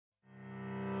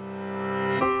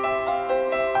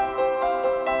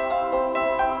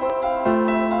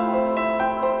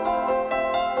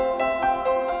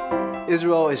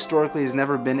Israel historically has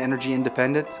never been energy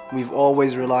independent. We've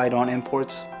always relied on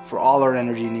imports for all our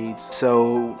energy needs.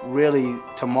 So really,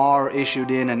 Tamar issued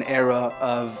in an era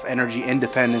of energy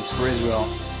independence for Israel.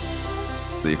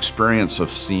 The experience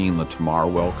of seeing the Tamar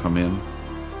well come in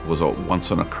was a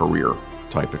once-in-a-career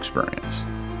type experience.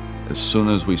 As soon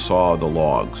as we saw the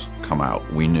logs come out,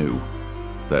 we knew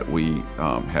that we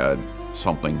had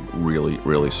something really,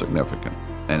 really significant.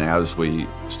 And as we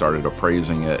started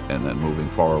appraising it and then moving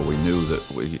forward, we knew that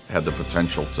we had the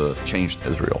potential to change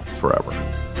Israel forever.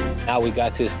 Now we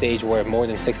got to a stage where more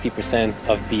than 60%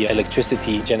 of the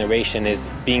electricity generation is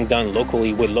being done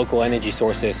locally with local energy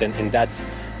sources, and that's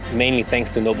mainly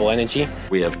thanks to Noble Energy.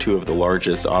 We have two of the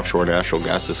largest offshore natural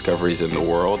gas discoveries in the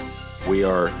world. We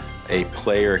are a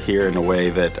player here in a way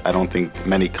that I don't think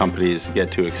many companies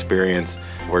get to experience.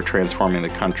 We're transforming the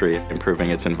country, improving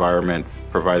its environment,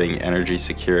 providing energy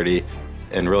security,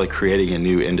 and really creating a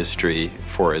new industry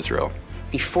for Israel.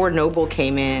 Before Noble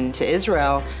came into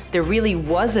Israel, there really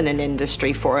wasn't an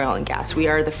industry for oil and gas. We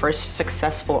are the first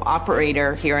successful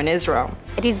operator here in Israel.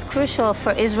 It is crucial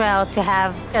for Israel to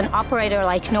have an operator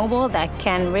like Noble that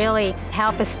can really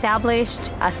help establish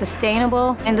a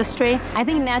sustainable industry. I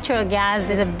think natural gas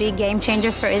is a big game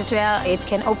changer for Israel. It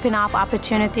can open up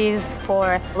opportunities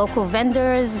for local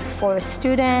vendors, for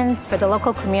students, for the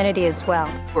local community as well.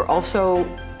 We're also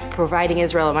providing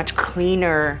Israel a much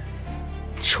cleaner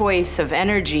choice of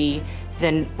energy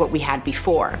than what we had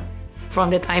before.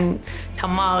 From the time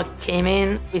Tamar came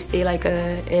in, we see like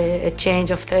a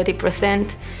change of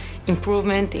 30%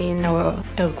 improvement in our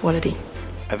air quality.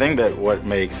 I think that what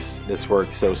makes this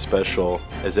work so special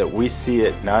is that we see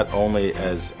it not only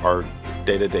as our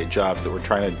day-to-day jobs, that we're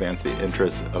trying to advance the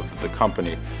interests of the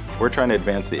company, we're trying to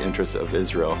advance the interests of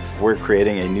Israel. We're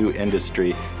creating a new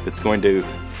industry that's going to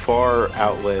far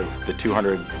outlive the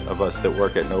 200 of us that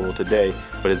work at Noble today,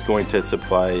 but is going to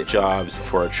supply jobs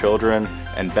for our children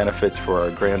and benefits for our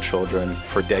grandchildren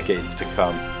for decades to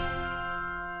come.